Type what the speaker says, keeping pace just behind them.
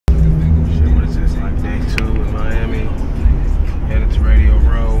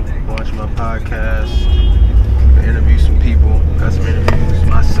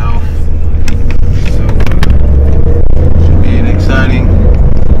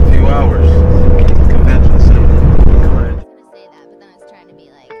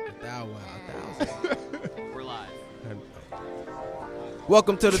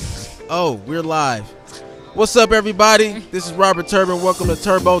Welcome to the... Oh, we're live. What's up, everybody? This is Robert Turbin. Welcome to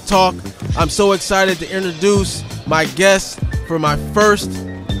Turbo Talk. I'm so excited to introduce my guest for my first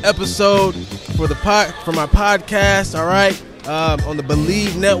episode for my podcast, all right, on the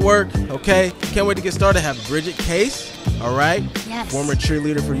Bleav network, okay? Can't wait to get started. I have Bridgette Case, all right? Yes. Former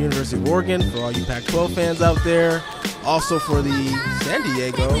cheerleader for University of Oregon, for all you Pac-12 fans out there. Also for the San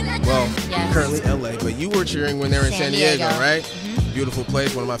Diego, well, Yes. currently LA, but you were cheering when they were in San Diego, right? Mm-hmm. Beautiful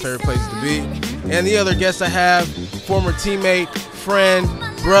place, one of my favorite places to be. And the other guest I have, former teammate, friend,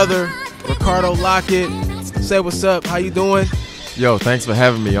 brother, Ricardo Lockette. Say what's up. How you doing? Yo, thanks for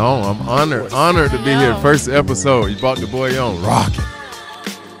having me on. I'm honored to be here. First episode. You brought the boy on. Rocket.